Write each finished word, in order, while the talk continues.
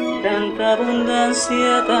Tanta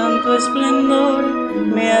abundancia, tanto esplendor,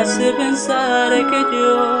 me hace pensar que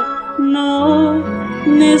yo no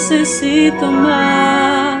necesito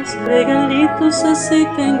más. Regalitos así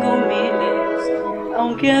tengo miles,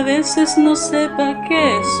 aunque a veces no sepa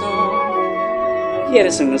qué son.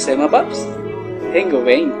 ¿Quieres un Nusema, paps? Tengo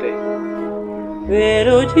 20.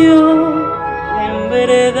 Pero yo, en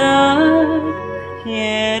verdad,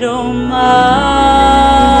 quiero más.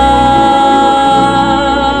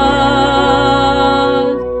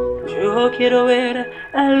 Yo quiero ver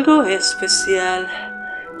algo especial.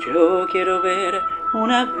 Yo quiero ver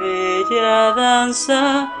una bella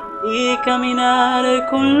danza y caminar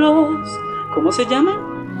con los... ¿Cómo se llama?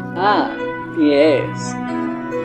 Ah, pies.